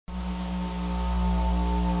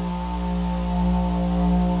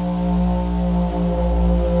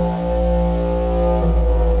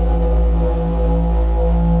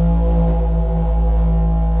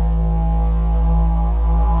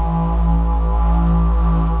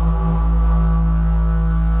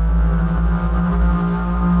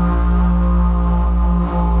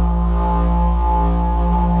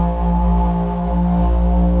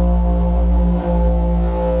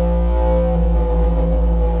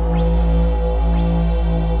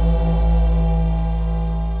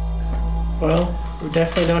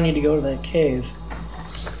definitely don't need to go to that cave.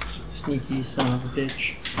 Sneaky son of a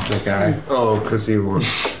bitch. That guy? Oh, because he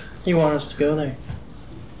wanted us to go there.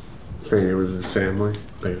 saying it was his family,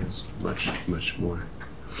 but it was much, much more.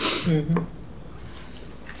 Mm-hmm.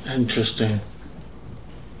 Interesting.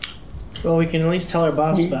 Well, we can at least tell our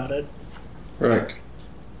boss about it. Right.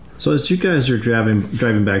 So as you guys are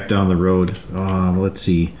driving back down the road, let's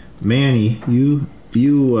see, Manny, you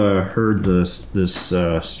heard this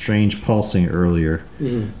strange pulsing earlier.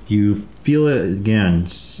 Mm-hmm. You feel it again.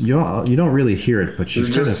 You don't really hear it, but you Is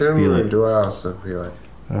it kind of just him, feel or it. do I also feel it?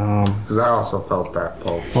 Because I also felt that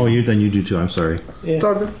pulse. Oh, you do too. I'm sorry. Yeah. It's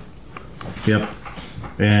all good. Yep.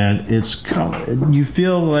 And you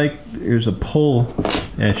feel like there's a pull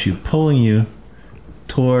at you, pulling you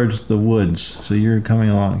towards the woods. So you're coming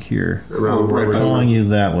along here, Around where the- pulling you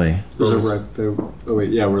that way. Was it right there? Oh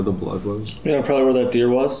wait, yeah, where the blood was. Yeah, probably where that deer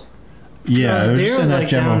was. Yeah, the it's deer just in was, that like,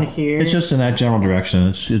 general. down here. It's just in that general direction.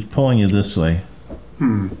 It's pulling you this way.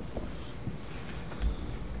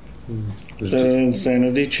 Is that an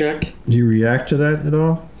insanity check? Do you react to that at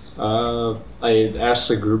all? I asked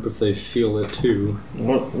the group if they feel it too.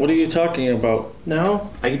 What are you talking about?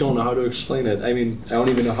 No? I don't know how to explain it. I mean, I don't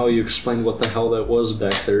even know how you explain what the hell that was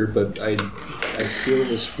back there, but I feel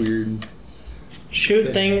this weird.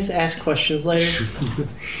 Shoot things, ask questions later.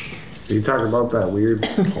 Are you talking about that weird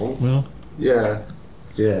pulse? Well, Yeah,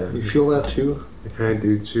 yeah, you feel that too? I kind of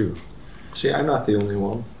do too. See, I'm not the only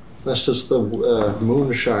one. That's just the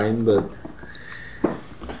moonshine, but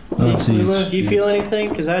let's see. Lula, you feel anything?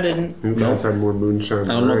 Because I didn't. You guys had more moonshine.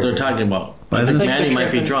 I don't know what they're than talking about. By I think this, Like Manny the might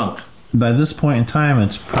be tripping- drunk. by this point in time,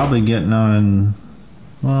 it's probably getting on,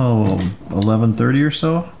 11:30 or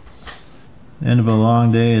so. End of a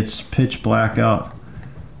long day. It's pitch black out.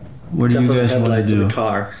 What do Except you for the guys want to headlights of do? the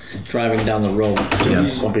car driving down the road to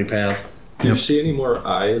Yes. the bumpy path. do you Yep. see any more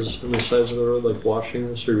eyes on the sides of the road, like watching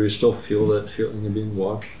us, or do you still feel that feeling of being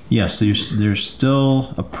watched? Yes, there's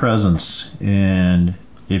still a presence, and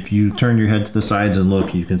if you turn your head to the sides and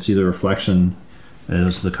look, you can see the reflection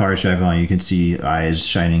as the car's driving on. You can see eyes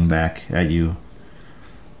shining back at you.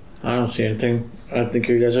 I don't see anything. I think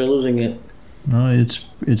you guys are losing it. No, it's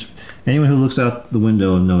anyone who looks out the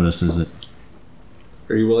window notices it.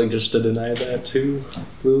 Are you willing just to deny that too,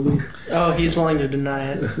 Lily? Oh, he's willing to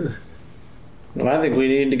deny it. Well, I think we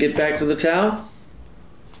need to get back to the town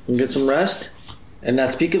and get some rest and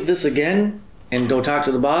not speak of this again and go talk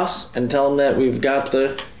to the boss and tell him that we've got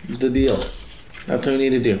the deal. That's what we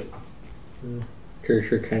need to do.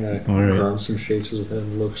 Character kind of All right. grunts and shakes his head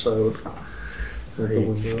and looks out at the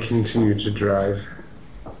window. Continue to drive.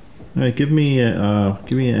 All right, give me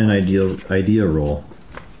an idea roll.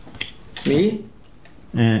 Me?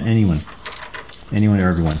 Anyone or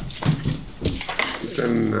everyone.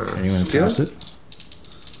 Then, Anyone skill? pass it?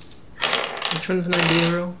 Which one's an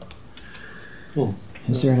idea roll?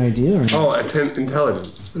 Is there an idea or Oh,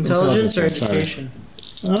 intelligence. Intelligence or I'm sorry. education?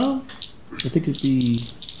 Oh, I think it'd be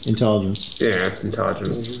intelligence. Yeah, it's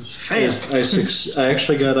intelligence. Fail. I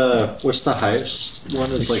actually got a. What's the highest one?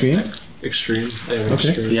 It's Extreme? like extreme. I have Okay.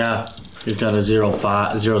 extreme. Yeah. You've got a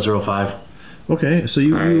 005. Okay, so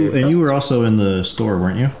you were also in the store,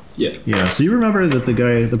 weren't you? Yeah. Yeah. So you remember that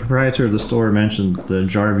the proprietor of the store mentioned the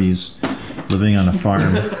Jarvies living on a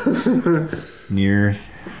farm near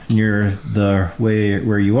the way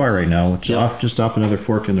where you are right now, which Yep. just off another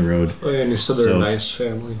fork in the road. Oh, yeah, and you said they're So- a nice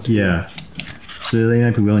family. Yeah. So they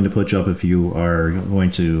might be willing to put you up if you are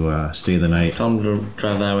going to stay the night. Tell him to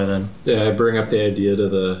drive that way then. Yeah, I bring up the idea to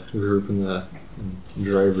the group and the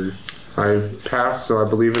driver. I passed, so I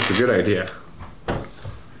believe it's a good idea.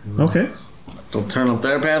 Okay. They'll turn up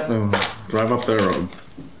their path and drive up their road.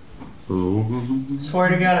 Swear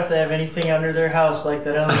to God, if they have anything under their house like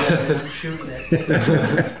that other one, I'm shooting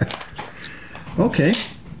it. Okay.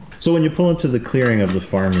 So when you pull into the clearing of the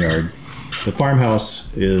farmyard, the farmhouse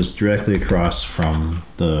is directly across from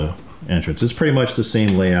the entrance. It's pretty much the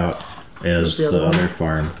same layout as The other the one? other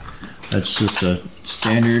farm. That's just a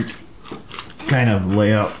standard kind of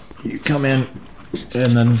layout. You come in,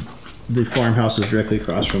 and then the farmhouse is directly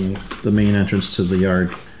across from the main entrance to the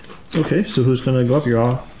yard. Okay, so who's going to go up? You're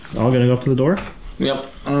all going to go up to the door? Yep.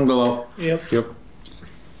 I'm gonna go out. Yep.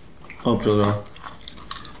 Up to the door.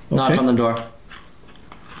 Knock Okay. on the door.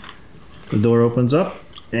 The door opens up,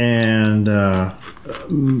 and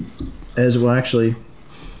as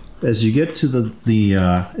you get to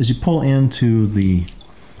as you pull into the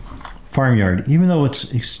farmyard, even though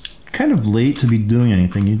it's kind of late to be doing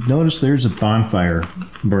anything, you notice there's a bonfire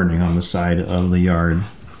burning on the side of the yard,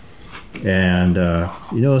 and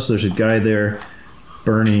you notice there's a guy there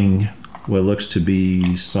burning what looks to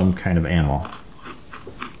be some kind of animal.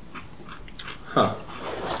 Huh.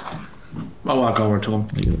 I'll walk over to him.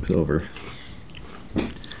 He looks over.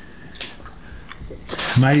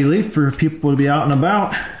 Mighty late for people to be out and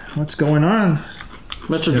about. What's going on?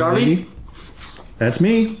 Mr. Jarvie? That's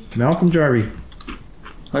me, Malcolm Jarvie.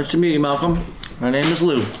 Nice to meet you, Malcolm. My name is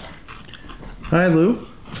Lou. Hi, Lou.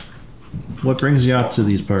 What brings you out to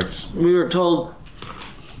these parts? We were told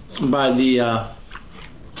by the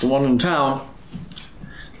one in town,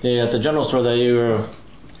 at the general store, that you were a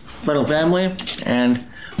friend of the family, and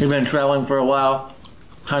we've been traveling for a while,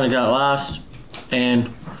 kind of got lost,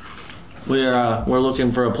 and we're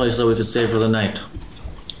looking for a place that we could stay for the night.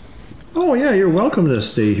 Oh yeah, you're welcome to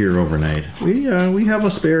stay here overnight. We have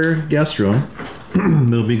a spare guest room.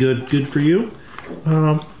 They'll be good for you. I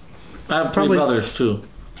have three Probably- brothers too.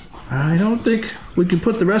 I don't think we can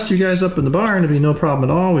put the rest of you guys up in the barn. It'd be no problem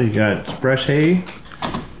at all. We got fresh hay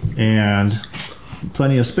and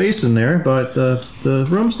plenty of space in there, but the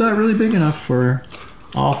room's not really big enough for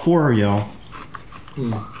all four of y'all.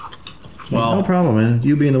 So Well- no problem. And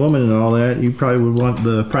you being the woman and all that, you probably would want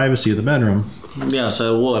the privacy of the bedroom. Yes,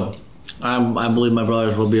 I would. I believe my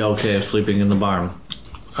brothers will be okay sleeping in the barn.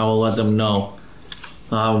 I will let them know.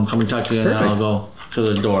 I'll come and talk to you, and then I'll Perfect. go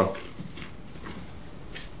to the door.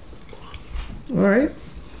 All right.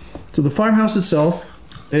 So the farmhouse itself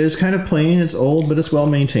is kind of plain. It's old, but it's well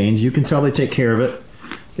maintained. You can tell they take care of it.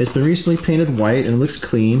 It's been recently painted white and it looks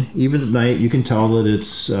clean. Even at night, you can tell that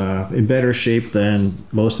it's in better shape than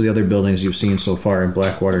most of the other buildings you've seen so far in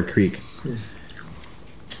Blackwater Creek.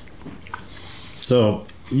 So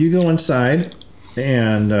you go inside,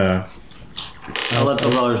 and I'll let the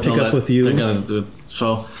brothers pick know up that with you. they're gonna do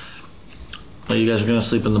so. But you guys are gonna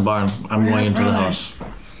sleep in the barn. I'm going into the brothers.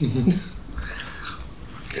 house.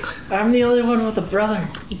 I'm the only one with a brother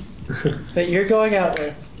that you're going out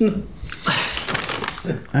with.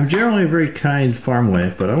 I'm generally a very kind farm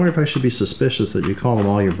wife, but I wonder if I should be suspicious that you call them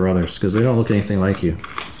all your brothers, because they don't look anything like you.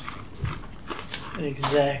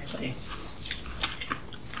 Exactly.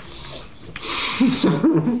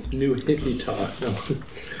 New hippie talk. No.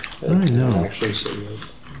 I know. Actually, so good.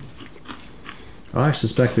 Oh, I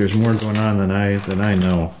suspect there's more going on than I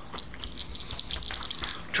know.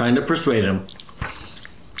 Trying to persuade him.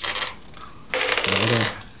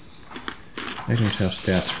 I don't have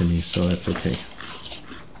stats for me, so that's okay.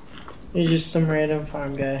 You're just some random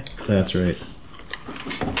farm guy. That's right.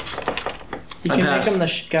 You I can pass. make him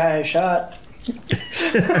the guy I shot.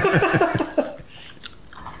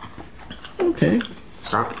 Okay.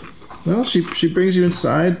 Well, she brings you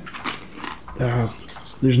inside.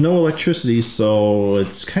 There's no electricity, so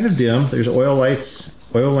it's kind of dim. There's oil lights,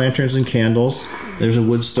 oil lanterns, and candles. There's a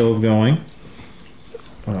wood stove going.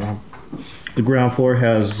 The ground floor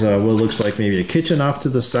has what looks like maybe a kitchen off to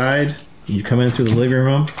the side. You come in through the living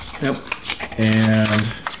room, Yep. and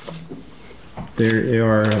there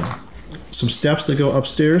are some steps that go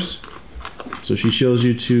upstairs. So she shows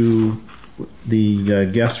you to the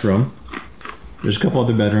guest room. There's a couple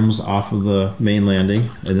other bedrooms off of the main landing,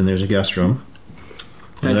 and then there's a guest room.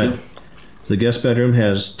 Thank you. So the guest bedroom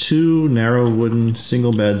has two narrow wooden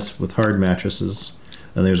single beds with hard mattresses,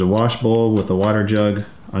 and there's a wash bowl with a water jug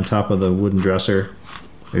on top of the wooden dresser.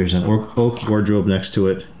 There's an oak wardrobe next to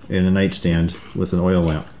it, and a nightstand with an oil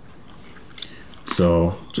lamp.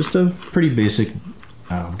 So just a pretty basic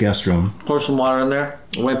guest room. Pour some water in there.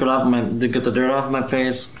 Wipe it off to get the dirt off my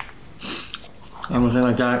face. Everything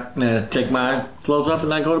like that. And take my clothes off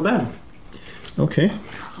and then go to bed. Okay.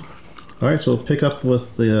 All right, so we'll pick up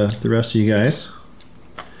with the rest of you guys.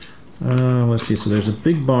 Let's see. So there's a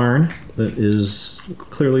big barn that is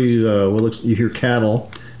clearly what looks. You hear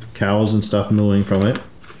cattle, cows and stuff mooing from it.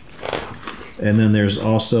 And then there's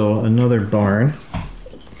also another barn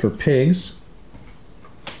for pigs.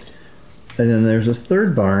 And then there's a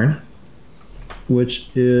third barn, which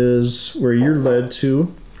is where you're led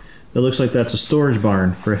to. It looks like that's a storage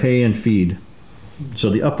barn for hay and feed. So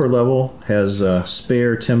the upper level has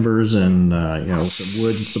spare timbers and some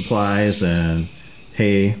wood supplies and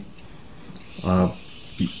hay.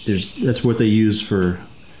 That's what they use for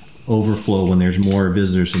overflow when there's more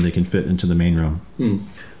visitors than they can fit into the main room.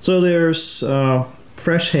 So there's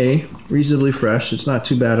fresh hay, reasonably fresh. It's not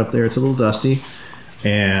too bad up there. It's a little dusty,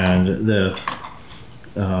 and the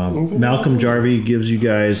Malcolm Jarvie gives you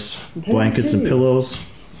guys blankets and pillows.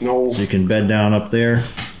 No. So you can bed down up there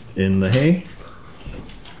in the hay.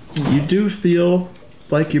 You do feel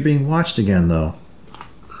like you're being watched again, though.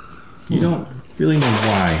 You don't really know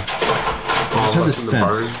why. You just have this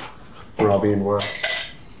sense. We're all being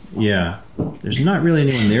watched. Yeah. There's not really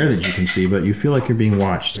anyone there that you can see, but you feel like you're being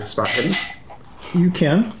watched. Spot hidden? You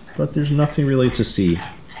can, but there's nothing really to see.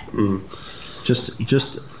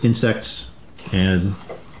 Just insects and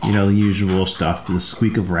you know the usual stuff, the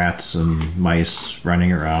squeak of rats and mice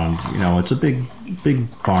running around. You know, it's a big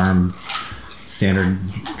farm, standard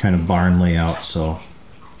kind of barn layout. So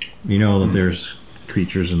you know that there's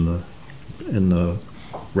creatures in the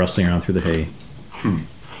rustling around through the hay.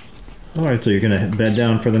 All right, so you're gonna bed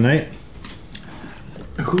down for the night.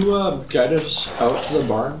 Who guided us out to the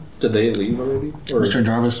barn? Did they leave already? Or Mr.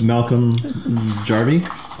 Jarvis. Malcolm Jarvie.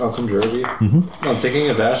 Malcolm Jervy? Mm-hmm. I'm thinking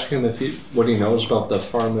of asking him what he knows about the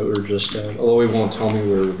farm that we were just at. Although he won't tell me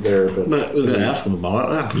we're there, but We're gonna ask him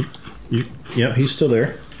about it. Yep, he's still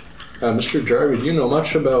there. Mr. Jarvie, do you know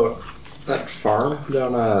much about that farm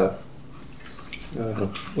down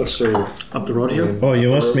what's their Up the road here? Oh, you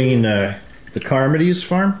must mean the Carmody's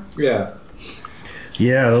farm? Yeah.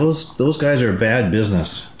 Yeah, those guys are bad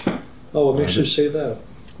business. Oh, what makes you say that?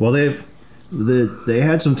 Well, they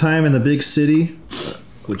had some time in the big city,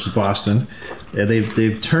 which is Boston. Yeah,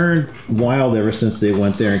 they've turned wild ever since they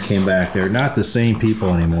went there and came back. They're not the same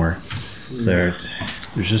people anymore. There's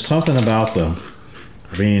just something about them.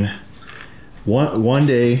 I mean, one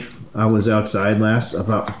day I was outside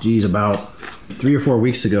about 3 or 4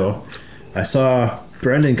 weeks ago. I saw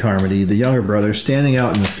Brendan Carmody, the younger brother, standing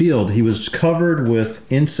out in the field. He was covered with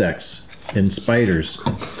insects and spiders.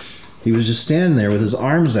 He was just standing there with his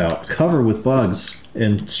arms out, covered with bugs,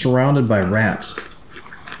 and surrounded by rats.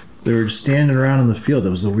 They were just standing around in the field. It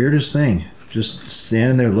was the weirdest thing. Just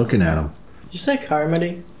standing there looking at him. You say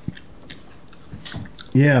Carmody?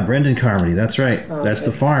 Yeah, Brendan Carmody. That's right. Oh, That's okay.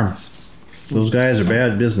 the farm. Those guys are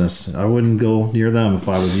bad business. I wouldn't go near them if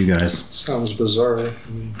I was you guys. Sounds bizarre. I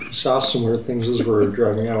mean, saw some weird things as we were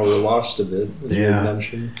driving out. We were lost a bit. As you Yeah.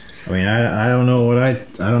 mentioned. I mean, I don't know what I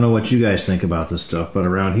don't know what you guys think about this stuff, but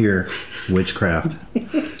around here, witchcraft.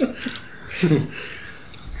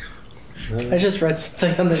 I just read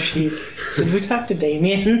something on the sheet. Did we talk to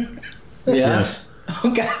Damien? Yeah. Yes.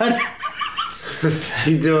 Oh God.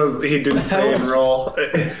 He didn't play and roll.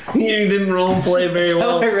 He didn't role and play very Oh,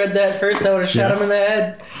 well. I read that first. I would have shot him in the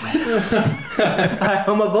head.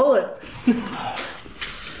 I'm a bullet.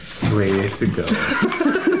 Way to go.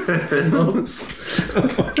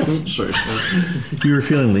 Sorry. You were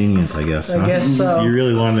feeling lenient, I guess. I huh? guess so. You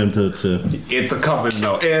really wanted him to It's a coming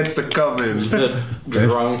though. It's a coming.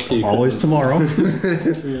 Drunk. He always tomorrow.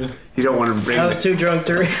 You don't want to bring. I was too drunk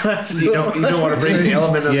to realize. You don't want to bring the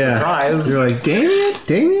element of Yeah. surprise. You're like,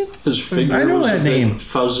 Damien? His figure I know was that a bit name.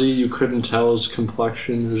 fuzzy. You couldn't tell his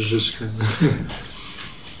complexion. It was just kind of.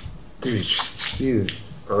 Dude,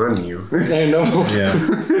 she's on you. I know. Yeah.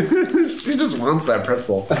 She just wants that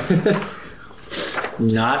pretzel.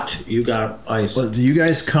 Not you got ice. Well, do you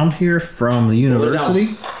guys come here from the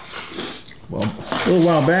university? Well, a little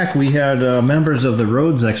while back, we had members of the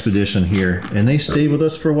Rhodes expedition here, and they stayed with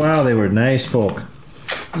us for a while. They were nice folk.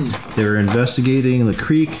 They were investigating the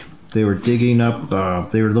creek. They were digging up.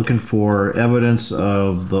 They were looking for evidence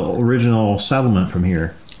of the original settlement from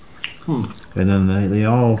here. And then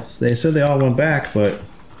they said they all went back, but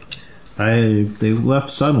they left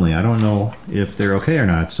suddenly. I don't know if they're okay or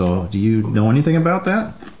not. So, do you know anything about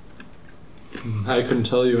that? I couldn't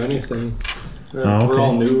tell you anything. Oh, We're okay.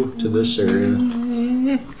 all new to this area.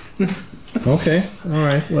 Okay, all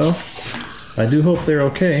right. Well, I do hope they're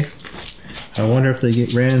okay. I wonder if they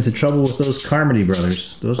ran into trouble with those Carmody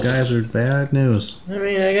brothers. Those guys are bad news. I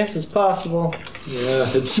mean, I guess it's possible. Yeah,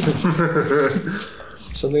 it's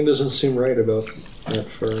something doesn't seem right about that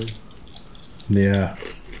firm. Yeah,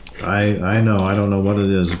 I know. I don't know what it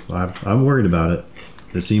is. I'm worried about it.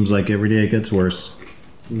 It seems like every day it gets worse.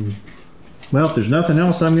 Well, if there's nothing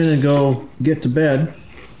else, I'm gonna go get to bed.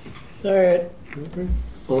 All right.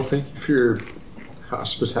 Well, thank you for your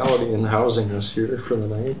hospitality and housing us here for the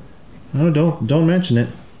night. No, don't mention it.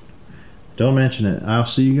 Don't mention it. I'll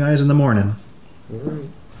see you guys in the morning. All right.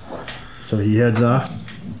 So he heads off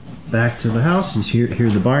back to the house. You hear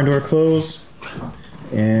the barn door close,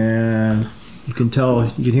 and you can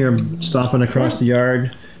hear him stomping across the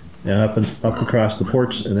yard and up across the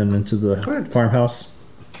porch, and then into the farmhouse.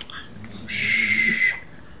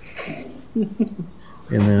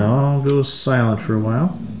 And then all goes silent for a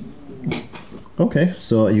while. Okay,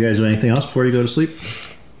 so you guys do anything else before you go to sleep?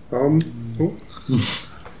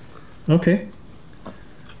 Okay.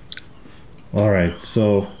 All right,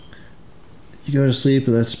 so you go to sleep.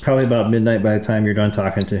 That's probably about midnight by the time you're done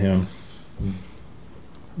talking to him.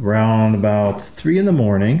 Around about 3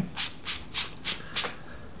 a.m,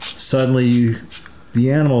 suddenly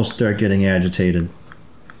the animals start getting agitated.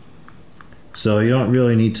 So you don't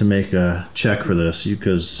really need to make a check for this,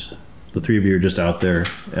 because the three of you are just out there,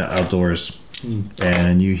 outdoors,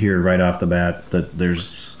 and you hear right off the bat that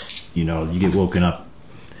there's, you get woken up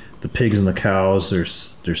the pigs and the cows.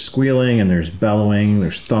 There's squealing and there's bellowing.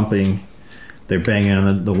 There's thumping. They're banging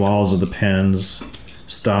on the walls of the pens,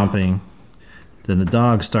 stomping. Then the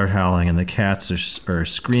dogs start howling and the cats are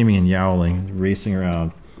screaming and yowling, racing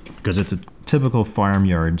around, because it's a typical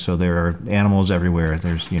farmyard. So there are animals everywhere.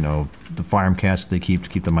 There's the farm cats they keep to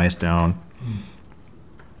keep the mice down,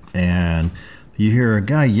 and you hear a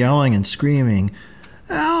guy yelling and screaming,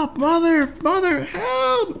 "Help, mother,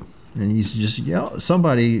 help!" And he's just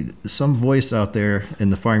some voice out there in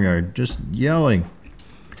the farmyard just yelling.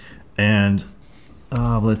 And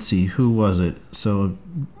let's see, who was it? So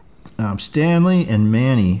Stanley and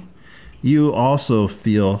Manny, you also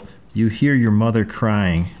you hear your mother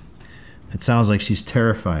crying. It sounds like she's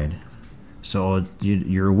terrified. So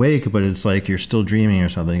you're awake, but it's like you're still dreaming or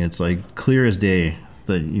something. It's like clear as day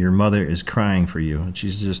that your mother is crying for you, and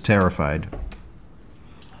she's just terrified.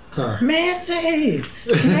 Mancy!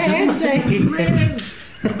 Mancy! Do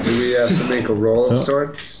we have to make a roll of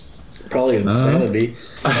sorts? Probably insanity.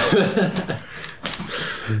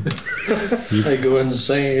 I go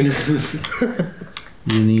insane.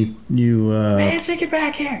 Mancy, get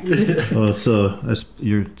back here! Well, so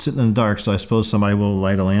you're sitting in the dark, so I suppose somebody will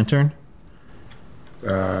light a lantern?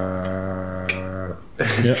 Yep.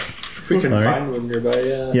 If we can All right. find one nearby,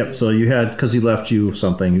 yeah. Yep, so you had, because he left you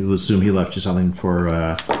something, you assume he left you something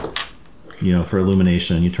for, for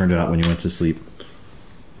illumination, and you turned it out when you went to sleep.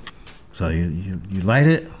 So you light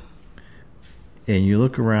it, and you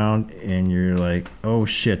look around, and you're like, oh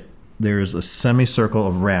shit, there's a semicircle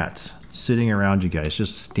of rats sitting around you guys,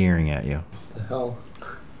 just staring at you. What the hell?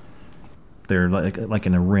 They're like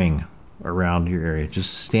in a ring around your area,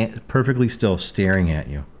 just perfectly still staring at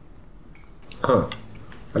you. Huh.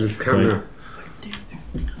 I just kind of...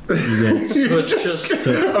 So it's just...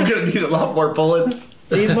 I'm going to need a lot more bullets.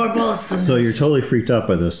 Need more bullets than So this. you're totally freaked out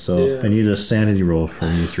by this, so Yeah. I need a sanity roll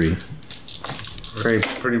from you three. Right,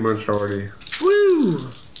 pretty much already. Woo!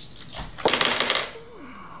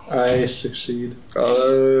 I succeed.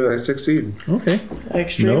 I succeed. Okay. I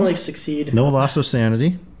extremely No. succeed. No loss of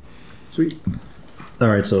sanity. Sweet.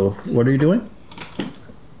 Alright, so what are you doing?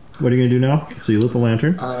 What are you going to do now? So you lit the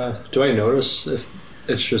lantern. Do I notice if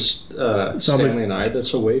it's just Stanley and I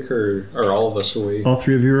that's awake, or are all of us awake? All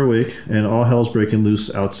three of you are awake, and all hell's breaking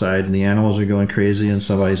loose outside, and the animals are going crazy, and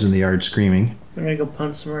somebody's in the yard screaming. I'm gonna go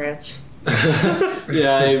punch some rats.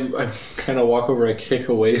 Yeah, I kind of walk over, I kick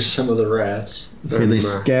away some of the rats. So they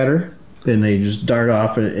scatter, and they just dart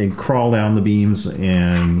off and crawl down the beams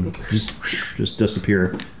and just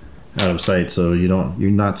disappear out of sight. So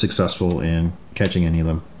you're not successful in catching any of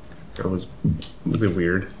them. That was really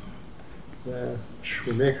weird. Yeah. Should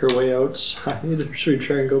we make our way outside, or should we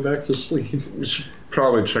try and go back to sleep? We should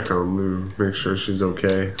probably check on Lou, make sure she's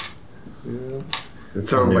okay. Yeah. It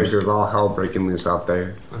sounds like there's all hell breaking loose out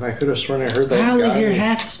there. And I could have sworn I heard that I only guy. hear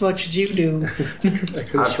half as much as you do. I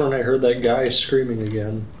could have sworn I heard that guy screaming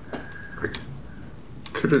again.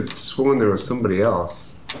 Could have sworn there was somebody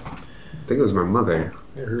else. I think it was my mother.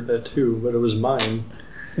 I heard that too, but it was mine.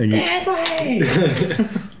 And Stanley!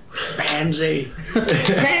 Mancy!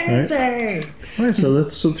 Mancy! Alright, so the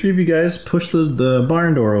three of you guys push the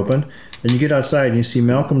barn door open, and you get outside and you see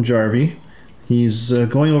Malcolm Jarvie. He's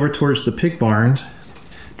going over towards the pig barn,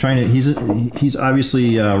 he's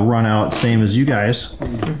obviously run out, same as you guys.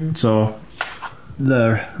 Mm-hmm. So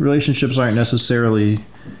the relationships aren't necessarily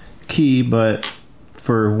key, but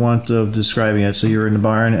for want of describing it, so you're in the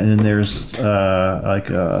barn, and then there's like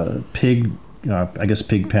a pig, I guess a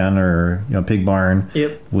pig pen or pig barn.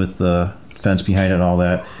 Yep. With the fence behind it and all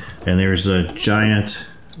that, and there's a giant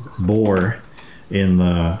boar in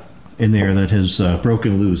there that has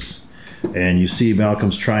broken loose, and you see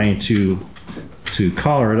Malcolm's trying to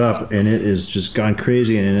collar it up, and it is just gone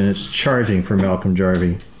crazy, and it's charging for Malcolm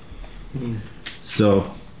Jarvie. So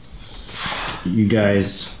you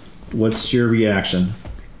guys, what's your reaction?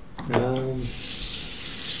 Well,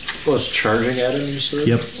 it's charging at him, you said?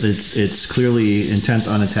 Yep, it's clearly intent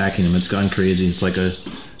on attacking him. It's gone crazy. It's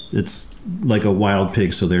like a wild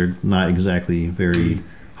pig, so they're not exactly very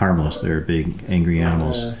harmless. They're big, angry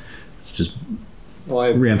animals. It's just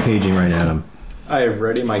rampaging right at him. I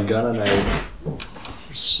ready my gun, and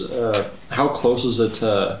how close is it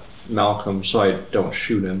to Malcolm so I don't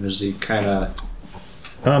shoot him? Is he kind of...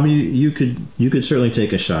 You could certainly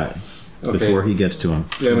take a shot before he gets to him.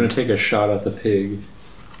 Yeah, I'm going to take a shot at the pig,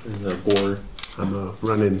 or the boar. I'm going to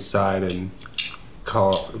run inside and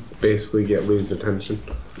basically get Lou's attention.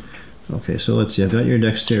 Okay, so let's see. I've got your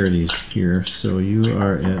dexterity here. So you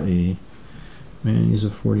are at he's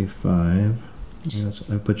a 45.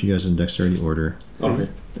 I put you guys in dexterity order. Okay.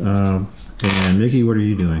 And Mickey, what are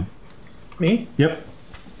you doing? Me? Yep.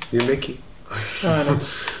 You're Mickey.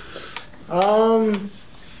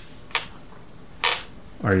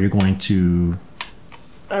 Are you going to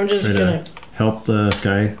I'm just try gonna. to help the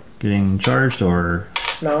guy getting charged, or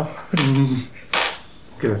No.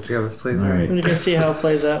 Gonna see how this plays all out. right? I'm just gonna see how it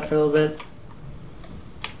plays out for a little bit.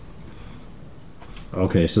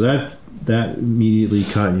 Okay, so that immediately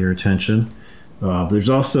caught your attention. There's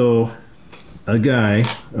also a guy,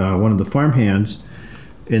 one of the farmhands,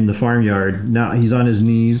 in the farmyard. Now he's on his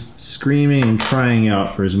knees, screaming and crying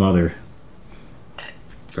out for his mother.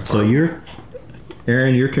 So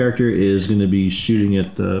Aaron, your character is going to be shooting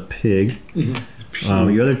at the pig.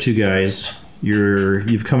 Your other two guys,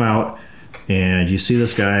 you've come out and you see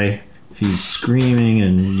this guy. He's screaming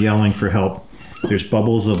and yelling for help. There's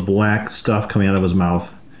bubbles of black stuff coming out of his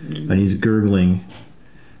mouth, and he's gurgling.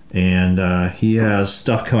 And he has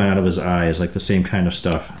stuff coming out of his eyes, like the same kind of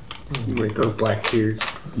stuff. Like those black tears.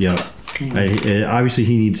 Yep. And obviously,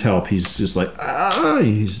 he needs help. He's just like, ah.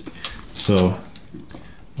 So,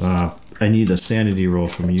 I need a sanity roll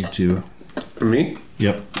from you two. For me?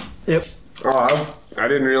 Yep. Yep. Oh, I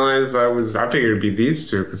didn't realize I figured it'd be these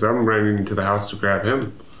two because I'm running into the house to grab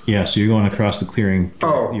him. Yeah, so you're going across the clearing.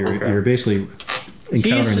 Oh, You're, okay. you're basically encountering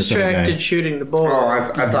He's this other distracted guy. shooting the bull. Oh,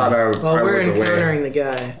 I thought I was we're away. encountering the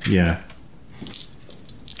guy. Yeah.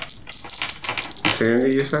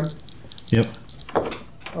 Sandy, you said? Yep.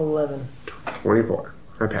 11. 24.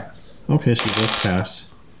 I pass. Okay, so you both pass.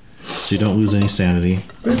 So you don't lose any sanity.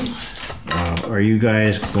 Are you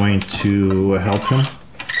guys going to help him?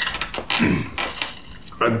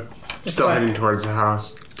 I'm still heading towards the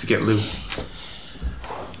house to get Lou.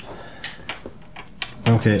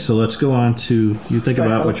 Okay, so let's go on to you think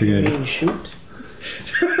about what you're going to. Shoot.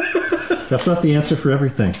 That's not the answer for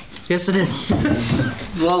everything. Yes, it is.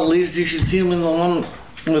 Well, at least you should see him in the one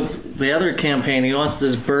with the other campaign. He wants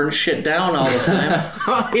to just burn shit down all the time.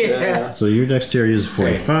 Oh yeah. So your dexterity is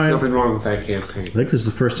 45. Nothing wrong with that campaign. I think this is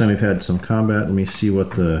the first time we've had some combat. Let me see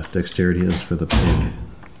what the dexterity is for the pig.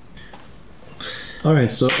 All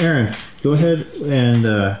right, so Aaron, go ahead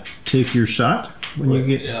and take your shot when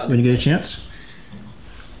you get a chance.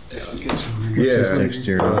 What's his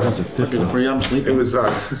dexterity? That's a 50. Good for you, I'm It sleeping. was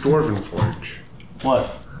Dwarven Forge.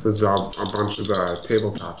 What? It was a bunch of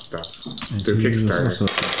tabletop stuff. And The he was Kickstarter. also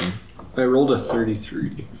 50. I rolled a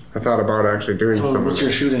 33. I thought about actually doing So some what's of your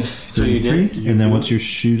it. shooting? So you 33? did? And then what's your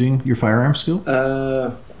shooting, your firearm skill?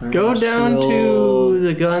 Go down to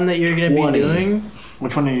the gun that you're gonna be 20. doing.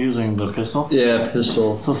 Which one are you using? The pistol? Yeah,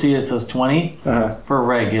 pistol. So see, it says 20 for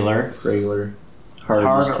regular. Regular. Hard,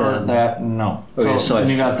 Hard is or 10. that? No. Okay, so when I-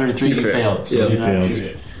 you got 33, you failed. failed. So Yeah, you you did not failed. shoot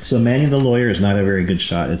it. So Manny the lawyer is not a very good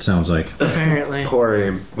shot, it sounds like. Apparently. Poor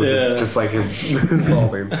aim. With Yeah. just like his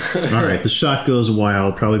ball aim. All right, the shot goes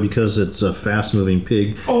wild, probably because it's a fast-moving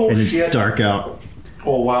pig and it's shit. dark out.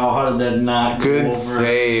 Oh wow! How did that not go Good over?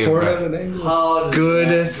 save. How did Good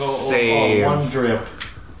that go save. over one drip?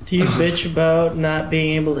 Do you bitch about not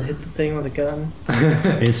being able to hit the thing with a gun?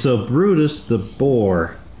 And so Brutus the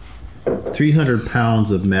boar, 300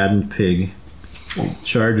 pounds of maddened pig,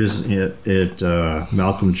 charges at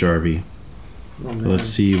Malcolm Jarvie. Let's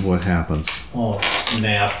see what happens. Oh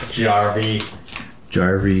snap, Jarvie!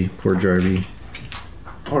 Jarvie, poor Jarvie.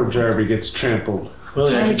 Poor Jarvie gets trampled.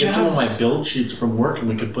 Really, I Tiny could get some of my jobs. build sheets from work, and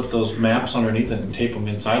we could put those maps underneath it and tape them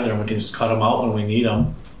inside there, and we can just cut them out when we need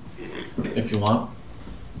them, if you want.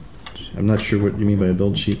 I'm not sure what you mean by a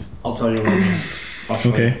build sheet. I'll tell you when. I'll show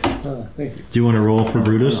Okay. Oh, thank you. Do you want to roll for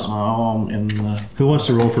Brutus? In the, Who wants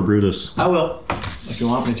to roll for Brutus? I will, if you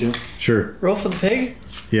want me to. Sure. Roll for the pig?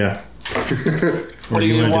 Yeah. What do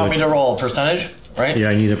you want me to roll? Percentage, right? Yeah,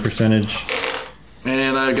 I need a percentage.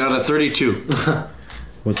 And I got a 32.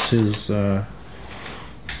 What's his? You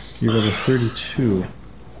rolled a 32.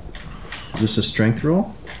 Is this a strength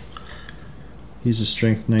roll? He's a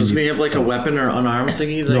strength 90. Doesn't he have like a weapon or unarmed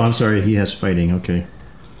thingy? No, I'm sorry. He has fighting. Okay.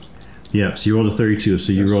 Yeah. So you rolled a 32.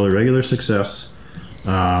 So you roll a regular success.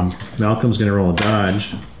 Malcolm's going to roll a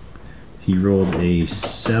dodge. He rolled a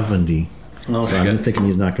 70. No, So I'm thinking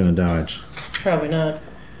he's not going to dodge. Probably not.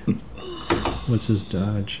 What's his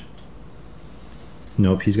dodge?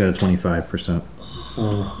 Nope. He's got a 25%.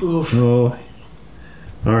 Oof. Oh.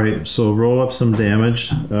 All right. So roll up some damage.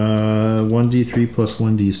 1d3 plus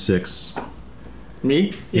 1d6.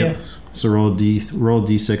 Me? Yeah. So roll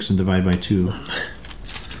d6 and divide by 2.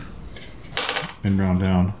 And round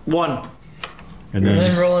down. 1. And And then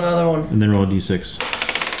then roll another one. roll a d6.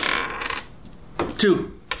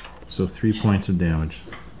 2. So 3 points of damage.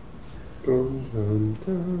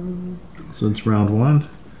 So it's round 1.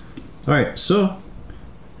 All right. So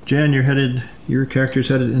Jan, your character's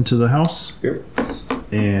headed into the house. Yep.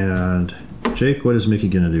 And Jake, what is Mickey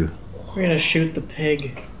gonna do? We're gonna shoot the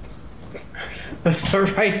pig with the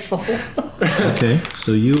rifle. Okay,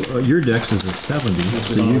 so your dex is a 70,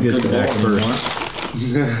 so you get to act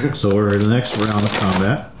first. So we're in the next round of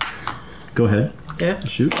combat. Go ahead, Yeah,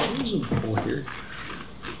 shoot. There's a bull here.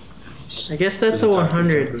 I guess that's a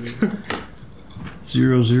 100.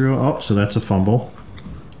 0-0. Oh, so that's a fumble.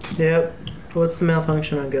 Yep. What's the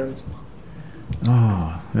malfunction on guns?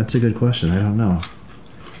 Oh, that's a good question. I don't know.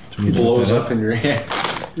 Do we need to look Blows that up in your hand.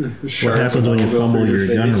 What happens when you fumble your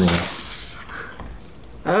gun roll?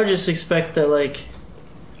 I would just expect that, like,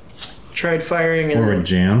 tried firing and Or a then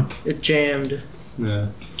jam? it jammed. Yeah.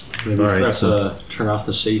 Maybe All right, you have so- to turn off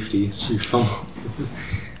the safety so you fumble.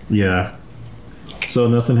 Yeah. So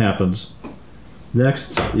nothing happens.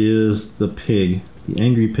 Next is the pig. The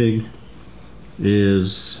angry pig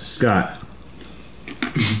is Scott.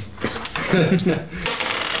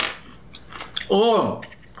 Oh,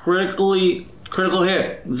 critical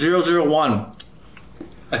hit. 001.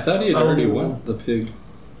 I thought he had already won the pig.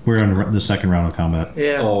 We're on the second round of combat.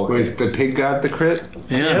 Yeah. Oh, okay. Wait, the pig got the crit?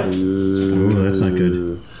 Yeah. Ooh, that's not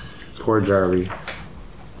good. Poor Jarvie.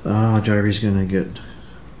 Oh, Jarvie's gonna get.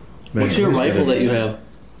 What's your rifle that you have?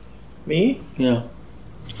 Me? Yeah.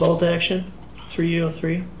 Bolt action.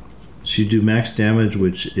 303. So you do max damage,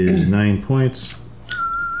 which is 9 points.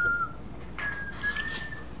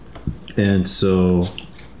 And so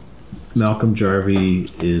Malcolm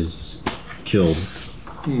Jarvie is killed.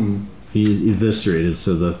 He's eviscerated,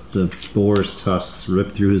 so the boar's tusks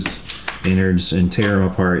rip through his innards and tear him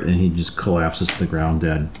apart, and he just collapses to the ground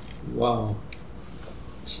dead. Wow.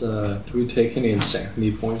 Do we take any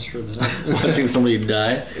insanity points for that? Watching somebody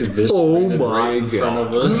die. Eviscerated right in front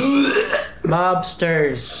of us.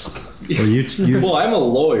 Mobsters. Well, you Well, I'm a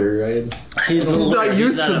lawyer. He's Not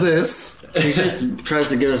used to this. He just tries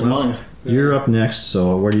to get his money. you're up next.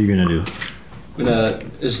 So what are you gonna do?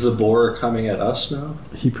 Is the boar coming at us now?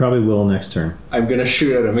 He probably will next turn. I'm gonna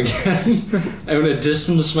shoot at him again. I'm gonna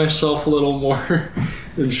distance myself a little more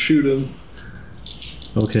and shoot him.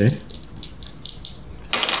 Okay.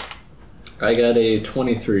 I got a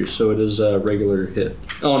 23, so it is a regular hit.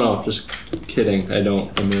 Oh no, just kidding. I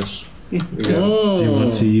miss. We got- Do you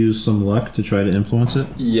want to use some luck to try to influence it?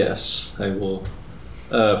 Yes, I will.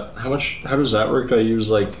 How does that work? Do I use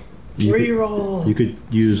like... You could, Reroll. you could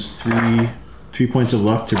use three points of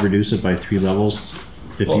luck to reduce it by 3 levels.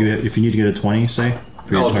 If you need to get a 20, say,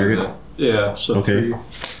 for your I'll do target. that. Yeah, so Okay. 3.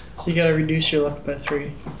 So you gotta reduce your luck by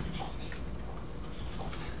 3.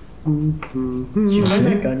 You find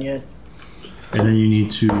that gun yet? And then you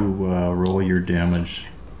need to roll your damage.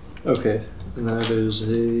 Okay, and that is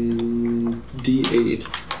a D8.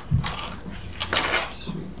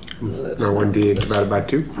 No, that's Or 1d8 divided by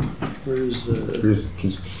 2. Where's the... Here's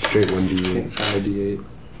straight 1d8. Can't find a D8.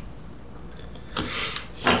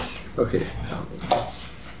 Okay,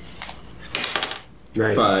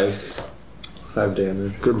 Nice. 5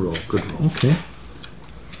 damage. Good roll. Good roll. Okay.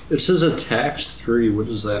 It says attacks 3. What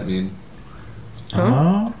does that mean?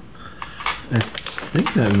 I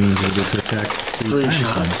think that means you get to attack 3 times.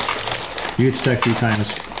 shots. Then. You get to attack 3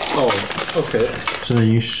 times. Oh, okay. So then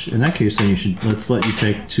in that case, then let's let you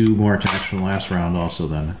take 2 more attacks from last round also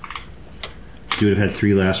then. You would have had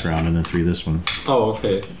 3 last round and then 3 this one. Oh,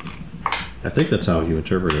 okay. I think that's how you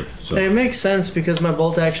interpret it. So It makes sense because my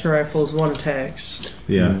bolt action rifle is 1 attacks.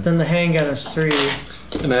 yeah. Then the handgun is 3.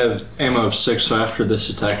 And I have ammo of 6, so after this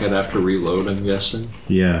attack I'd have to reload, I'm guessing.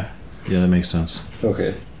 Yeah. Yeah, that makes sense.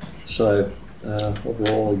 Okay. So I'll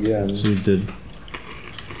roll again. So you did.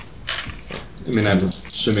 I mean, I'm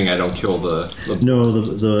assuming I don't kill the No,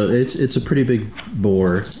 it's a pretty big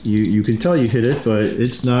boar. You can tell you hit it, but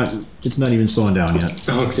it's not even slowing down yet.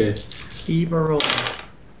 Okay. Keep a roll.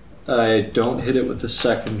 I don't hit it with the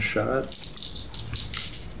second shot.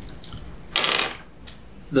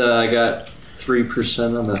 I got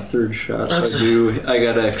 3% on the third shot, so I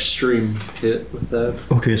got an extreme hit with that.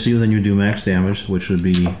 Okay, so then you do max damage, which would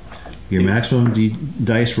be your maximum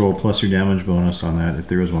dice roll plus your damage bonus on that, if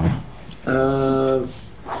there is one.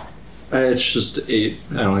 It's just 8.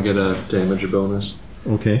 I don't get a damage bonus.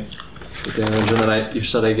 Okay. For damage, and then you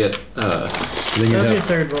said I get. Then That was your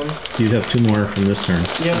third one. you'd have 2 more from this turn.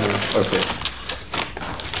 Yep. Okay.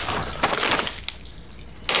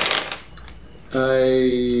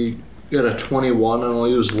 I got a 21, and I'll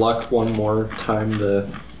use luck one more time to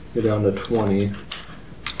get down to 20.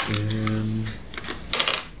 And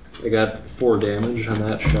I got 4 damage on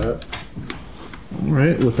that shot.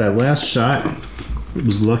 Alright, with that last shot, it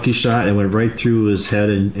was a lucky shot. It went right through his head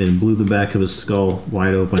and blew the back of his skull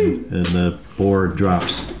wide open, and the boar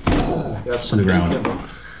drops. Got some On the ground. bacon.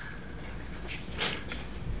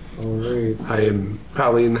 Alright. I am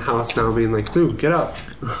probably in the house now being like, Lou, get up.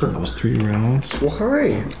 So that was 3 rounds.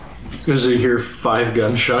 Why? Because you hear 5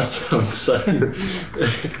 gunshots outside.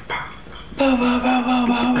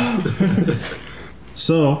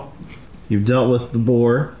 So, you've dealt with the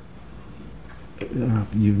boar.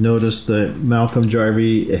 You've noticed that Malcolm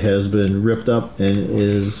Jarvie has been ripped up and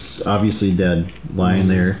is obviously dead, lying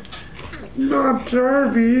there. Not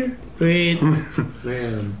Jarvie. Wait.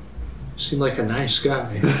 Man, seemed like a nice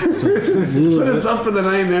guy. Put us up for the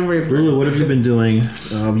night and everything. Lulu, what have you been doing?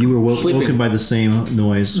 You were Sleeping. woken by the same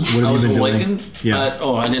noise. What have I you was been awakened? doing? Yeah.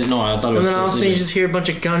 I didn't know. I thought it And was then all of a sudden you sleeping. just hear a bunch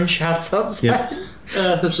of gunshots outside. Yep.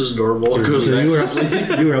 This is normal. Goes So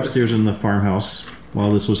back. you were upstairs in the farmhouse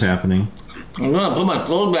while this was happening. I'm gonna put my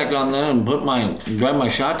clothes back on there and grab my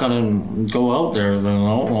shotgun and go out there. Then I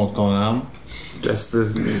don't know what's going on. Just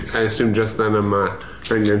this, I assume just then I'm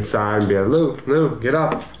running inside and be like, Lou, get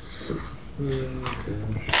up.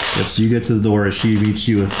 Yep, so you get to the door as she meets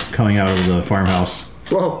you coming out of the farmhouse.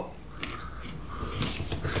 Whoa,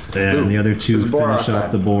 And the other two there's a boar finish off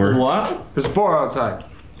outside. the boar. What? there's a boar outside.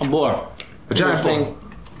 A boar. A giant boar. Thing,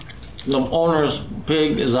 the owner's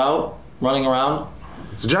pig is out running around.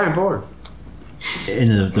 It's a giant boar.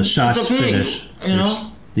 And the shots It's a pig, finish. you know? There's-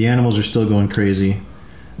 The animals are still going crazy.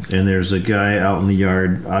 And there's a guy out in the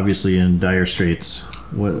yard, obviously in dire straits.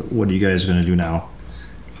 What are you guys going to do now?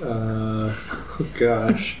 Oh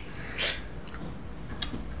gosh.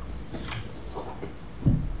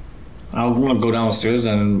 I'm gonna go downstairs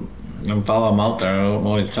and follow him out there. I don't know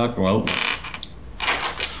what he's talking about.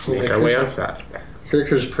 Make our way outside.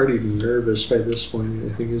 Character's pretty nervous by this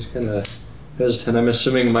point. I think he's kind of hesitant. I'm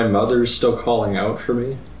assuming my mother's still calling out for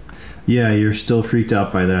me. Yeah, you're still freaked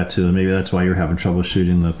out by that too. Maybe that's why you're having trouble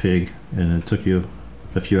shooting the pig, and it took you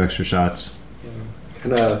a few extra shots.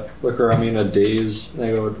 Kind of look around me in a daze, and I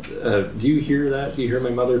go, "Do you hear that? Do you hear my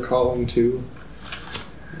mother calling too?"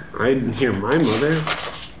 I didn't hear my mother.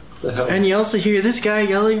 The hell? And you also hear this guy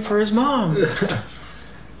yelling for his mom.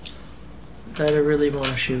 I don't really want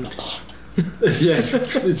to shoot. Yeah,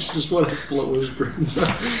 it's just what flows brings up.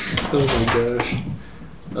 Oh my gosh.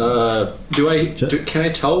 Can I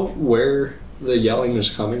tell where the yelling is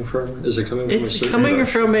coming from? Is it coming from a It's certain coming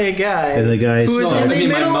direction? from a guy And the guy who is No, in I the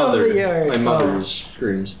mean my middle mother. of the yard. My mother's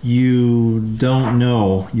screams. You don't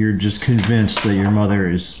know. You're just convinced that your mother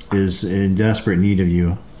is in desperate need of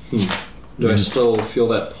you. Do I still feel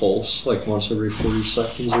that pulse like once every 40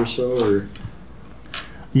 seconds or so? Or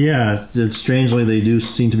Yeah, it's strangely they do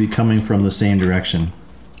seem to be coming from the same direction.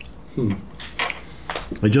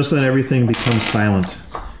 Like just then everything becomes silent.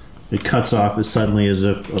 It cuts off as suddenly as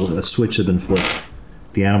if a switch had been flipped.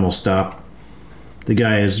 The animals stop. The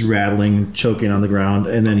guy is rattling, choking on the ground,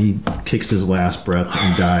 and then he kicks his last breath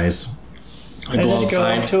and dies. I I go just go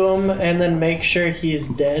up outside. to him and then make sure he's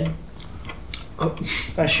dead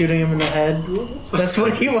by shooting him in the head. That's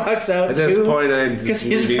what he walks out At this to. point, I Because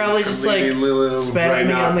he's probably just like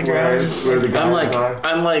spasming on the ground.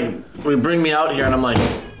 I'm like, we bring me out here, and I'm like,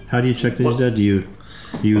 How do you check that he's dead? Do you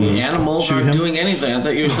the animals shoot aren't him? doing anything. I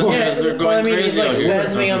thought you were saying Yeah, they're going well, I mean, he's crazy like out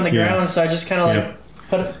here. spasming on the Yeah. ground, so I just kind of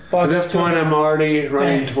like walk At this up to point, him, I'm already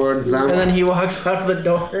running towards them. and then he walks out the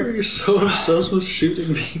door. you're so obsessed with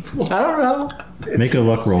shooting people. I don't know. Make a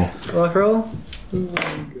luck roll? Luck roll. Oh my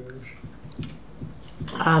gosh.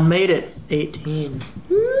 I made it. 18.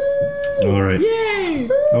 All right. Yay!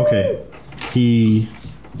 Okay. He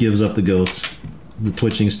gives up the ghost. The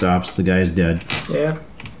twitching stops. The guy's dead Yeah.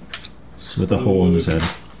 with a hole in his head.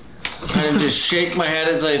 I just shake my head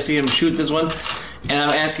as I see him shoot this one. And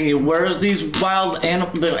I'm asking you, where's these wild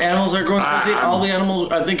animals? The animals are going crazy. All the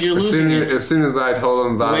animals, I think you're losing it. As soon as I told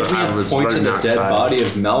him about Wake it, me I up. was Point to running the outside. dead body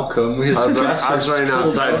of Malcolm. I was running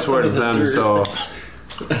outside towards them, so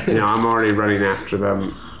I'm already running after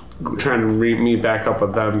them, trying to meet back up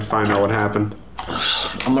with them to find out what happened.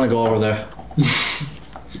 I'm gonna go over there.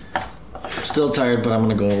 Still tired, but I'm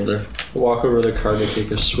gonna go over there. Walk over to the car to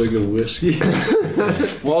take a swig of whiskey.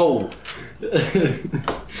 Whoa!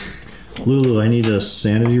 Lulu, I need a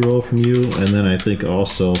sanity roll from you, and then I think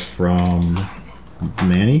also from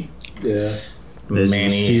Manny. Yeah. As you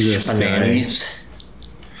see this guy, Manny's.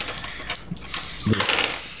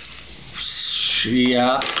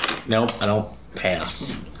 Yeah. Nope, I don't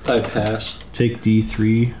pass. I pass. take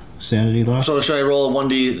D3 sanity loss So should I roll a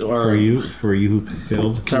 1d or for you who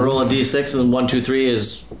failed. Can I roll a d6 and then 1, 2, 3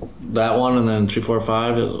 is that one, and then 3, 4,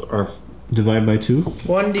 5 is or Divide by 2.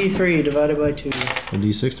 1d3 divided by 2. A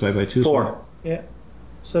D6 divided by 2. 4? Yeah.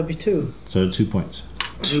 So it'd be 2. So 2 points.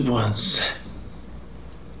 2 points.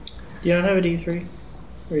 Do you not have a d3?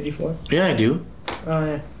 Or a d4? Yeah, I do. Oh,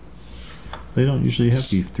 yeah. They don't usually have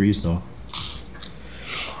D3s though.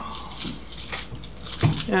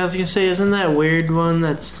 Yeah, I was gonna say, isn't that weird one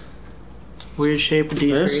that's weird shape of D3?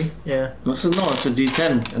 This? Yeah. It's a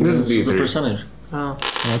D10. And This is the D3. percentage. Oh, Well,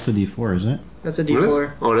 that's a D4, isn't it? that's a What is?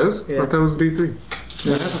 D4. Oh, it is? Yeah. I thought that was a D3. It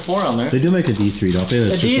has a 4 on there. They do make a D3, don't they?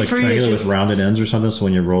 That's A just like D3 is triangular with just- rounded ends or something, so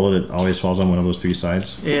when you roll it, it always falls on one of those 3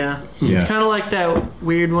 sides. Yeah. Yeah. It's kind of like that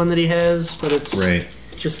weird one that he has, but it's Right.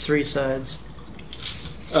 just 3 sides.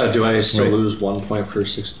 Do I still Right. lose 1 point for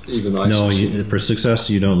 6? Even though I No, succeeded? for success,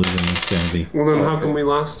 you don't lose any sanity. Well, then how Okay. come we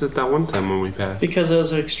lost it that one time when we passed? Because it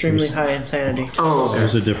was extremely high insanity. Oh,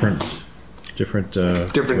 There's okay. a different Different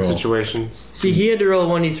roll. situations. See, he had to roll a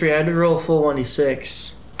 1d3. I had to roll a full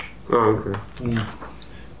 1d6. Oh, okay.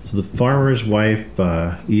 So the farmer's wife,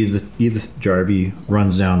 Edith Jarvie,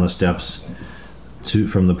 runs down the steps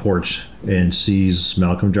from the porch and sees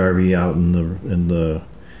Malcolm Jarvie out in the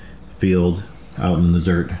field, out in the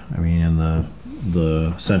dirt. I mean, in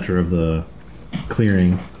the center of the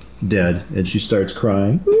clearing, dead, and she starts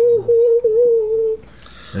crying.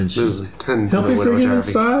 And she, There's 10 to help the me widow bring him Jarvie.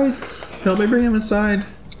 inside. Help me bring him inside.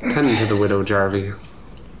 10 to the widow Jarvie.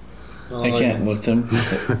 I can't lift him.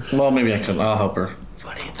 Well, maybe I could. I'll help her.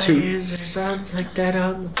 Funny thing is, there's sounds like that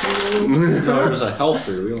out in the field. No, it was a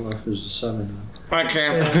helper. We don't know if it was a son or not. I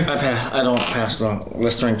can't. I don't pass the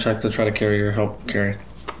strength check to try to carry or help carry.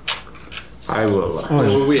 I will.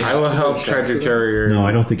 Well, we I will help check try for to that. carry her. No,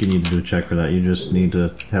 I don't think you need to do a check for that. You just need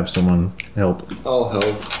to have someone help. I'll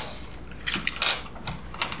help.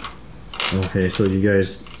 Okay, so you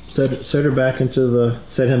guys set him back into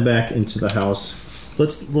the house.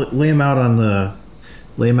 Let's lay him out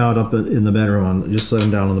up in the bedroom. Just let him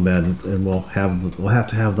down on the bed, and we'll have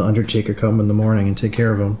to have the undertaker come in the morning and take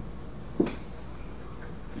care of him.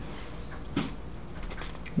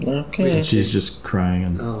 Okay. And she's just crying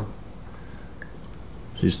and Oh.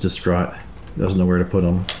 she's distraught. Doesn't know where to put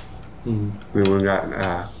him. We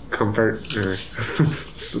got comfort or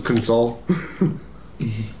console.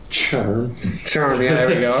 Charm. Charm, yeah, there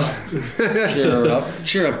we go. Cheer her up.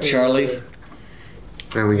 Cheer up, Charlie.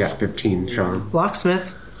 And we got 15 charm.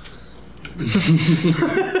 Locksmith.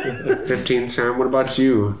 15 charm. What about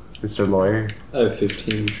you, Mr. Lawyer? I have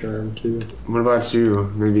 15 charm too. What about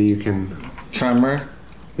you? Maybe you can. Charmer.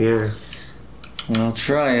 Yeah. I'll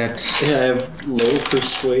try it. Yeah, I have low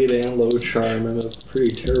persuade and low charm. I'm a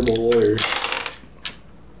pretty terrible lawyer.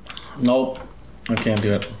 Nope. I can't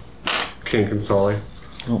do it. Can't console her.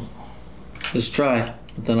 Just try.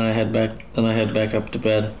 But then I head back up to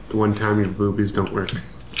bed. The one time your boobies don't work.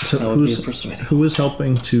 So That would be persuading. who is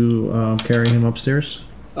helping to carry him upstairs?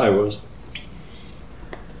 I was.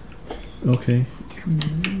 Okay.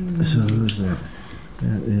 So who's that?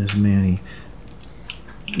 That is Manny.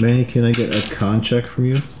 Manny, can I get a con check from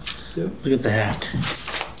you? Look at that.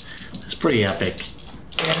 It's pretty epic.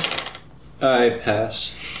 I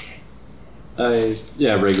pass.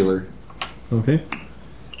 Regular. Okay.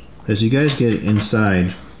 As you guys get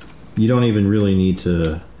inside, you don't even really need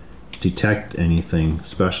to detect anything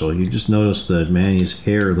special. You just notice that Manny's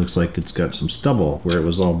hair looks like it's got some stubble where it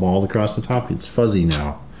was all bald across the top. It's fuzzy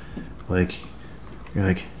now. Like, you're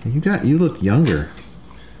like, you look younger.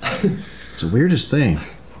 It's the weirdest thing.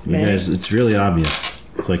 You Man. guys, it's really obvious.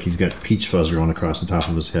 It's like he's got peach fuzz growing across the top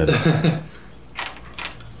of his head.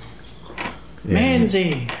 And-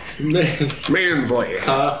 Manzi, Mansley.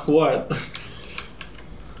 What?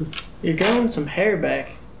 you're growing some hair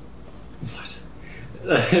back.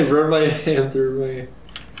 I run my hand through my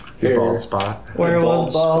Your hair. bald spot. Where it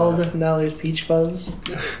was bald bald, now there's peach fuzz.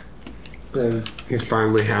 And He's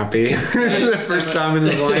finally happy. The first time in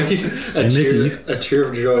his life. And Mickey? a tear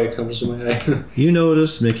of joy comes to my eye. You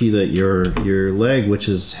notice, Mickey, that your leg, which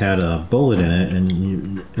has had a bullet in it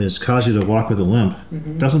and has caused you to walk with a limp,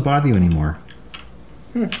 doesn't bother you anymore.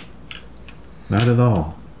 Not at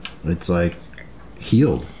all. It's like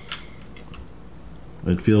healed.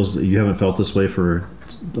 It feels you haven't felt this way for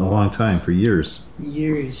a long time, for years.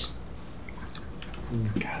 Years.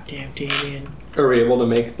 Goddamn Damien. Are we able to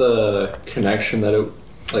make the connection that it,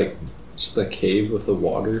 like, it's the cave with the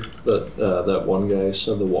water? That one guy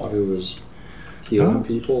said the water was healing Oh.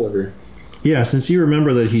 people, or Yeah, since you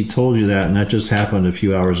remember that he told you that, and that just happened a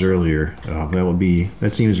few hours earlier,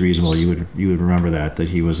 that seems reasonable. You would remember that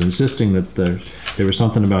he was insisting that there was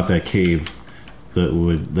something about that cave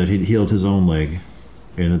that he'd healed his own leg,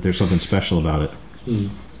 and that there's something special about it.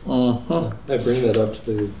 I bring that up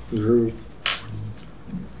to the group.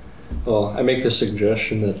 Well, I make the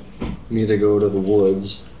suggestion that we need to go to the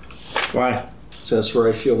woods. Why? So that's where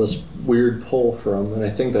I feel this weird pull from, and I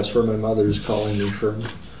think that's where my mother's calling me from.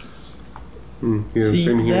 Yeah, See,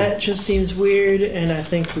 same here. that just seems weird, and I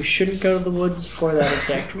think we shouldn't go to the woods for that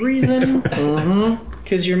exact reason. Because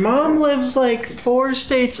Because your mom lives like 4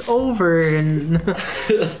 states over, and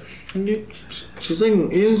She's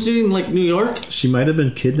isn't she in like New York? She might have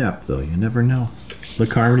been kidnapped, though. You never know. The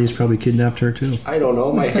Carmody's probably kidnapped her, too. I don't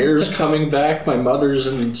know. My hair's coming back. My mother's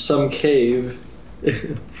in some cave.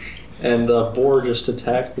 And a boar just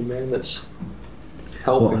attacked the man that's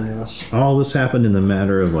helping us. All this happened in the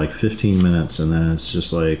matter of like 15 minutes, and then it's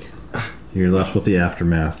just like you're left with the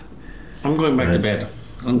aftermath. I'm going back to bed.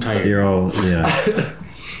 I'm tired. You're all, yeah.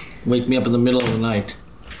 Wake me up in the middle of the night.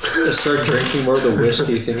 I start drinking more of the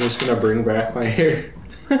whiskey thing was going to bring back my hair.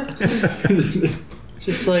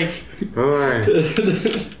 just like Alright.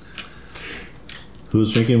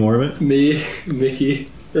 Who's drinking more of it? Me,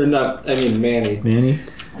 Mickey, or not, I mean Manny. Manny?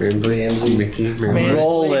 Ramsey, Mickey, Man.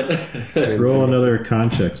 Roll it. Roll another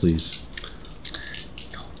con check, please.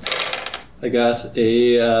 I got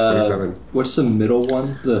a, 27. what's the middle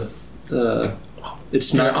one?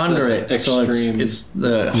 It's You're not under the it, so extreme. it's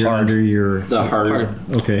the You're hard. under your... the hard.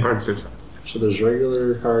 Okay. Hard success. So there's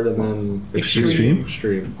regular, hard, and then Extreme?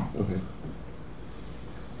 Extreme. Okay.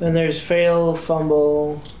 then there's fail,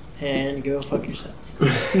 fumble, and go fuck yourself.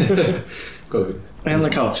 Go ahead. And the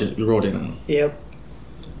couch you wrote in. Yep.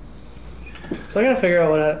 So I gotta figure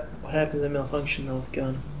out what happened to the malfunction though with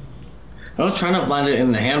gun. I was trying to find it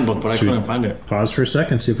in the handbook, but I Should we- couldn't find it. Pause for a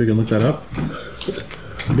second, see if we can look that up.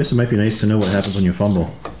 I guess it might be nice to know what happens when you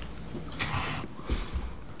fumble.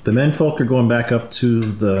 The menfolk are going back up to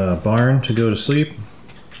the barn to go to sleep,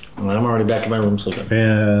 Well, I'm already back in my room sleeping.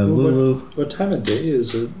 and Lulu... What time of day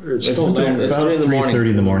is it? Or it's It's still still- night? it's About 3 in the morning. 3:30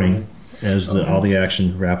 in the morning as all the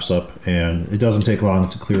action wraps up, and it doesn't take long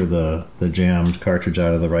to clear the jammed cartridge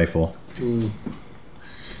out of the rifle. Mm.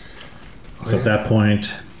 So at that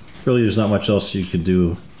point, really there's not much else you could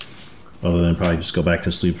do other than probably just go back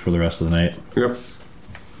to sleep for the rest of the night. Yep.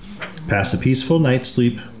 Pass a peaceful night's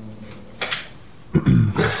sleep.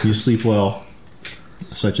 You sleep well,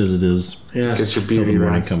 such as it is, Yes. Get your till the beauty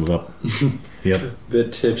morning rest. comes up. Yep.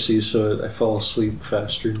 Bit tipsy, so I fall asleep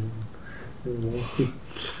faster.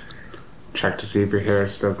 Check to see if your hair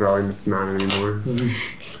is still growing. It's not anymore.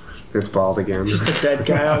 It's bald again. Just a dead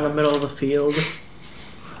guy out in the middle of the field.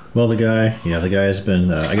 Well, the guy's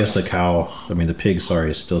been, I guess the pig,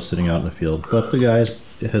 is still sitting out in the field. But the guy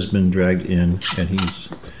has been dragged in, and he's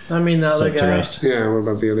I mean the other set to guy. rest. Yeah, what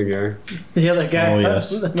about the other guy? The other guy Oh, out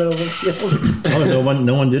yes. in the middle of the field. Oh,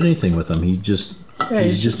 no one did anything with him. He's just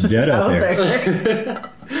dead out there.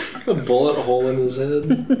 A bullet hole in his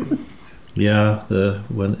head. Yeah,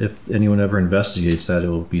 if anyone ever investigates that, it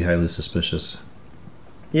will be highly suspicious.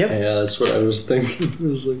 Yep. Yeah, that's what I was thinking. It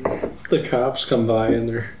was like the cops come by and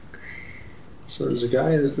they're. So there's a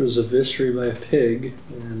guy that was eviscerated by a pig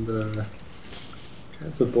and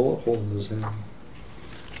got the bullet hole in his head.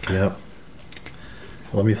 Yep.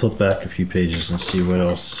 Let me flip back a few pages and see what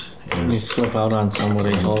else Let me is. flip out on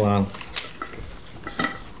somebody. Hold on.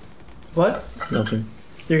 What? Nothing.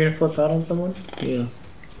 You're gonna flip out on someone? Yeah.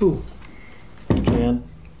 Who? Can.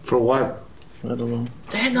 For what? I don't know.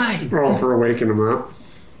 Stanley! Oh, for waking him up.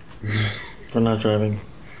 For not driving.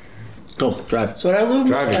 Go, drive. So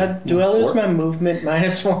Driving. do I lose my movement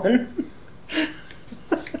 -1?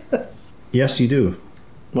 Yes, you do.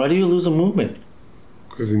 Why do you lose a movement?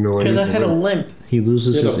 Because you know Because I had a limp. He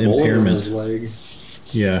loses He had his a bullet in his impairment. leg.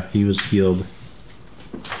 Yeah, he was healed,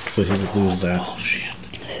 so he would lose that.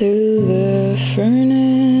 Through the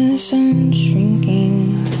furnace and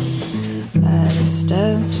shrinking by the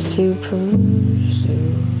steps to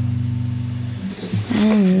pursue,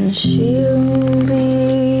 and shield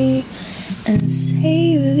thee and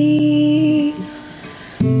save thee,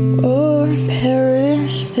 or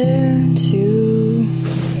perish there too.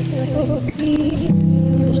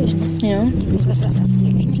 You know?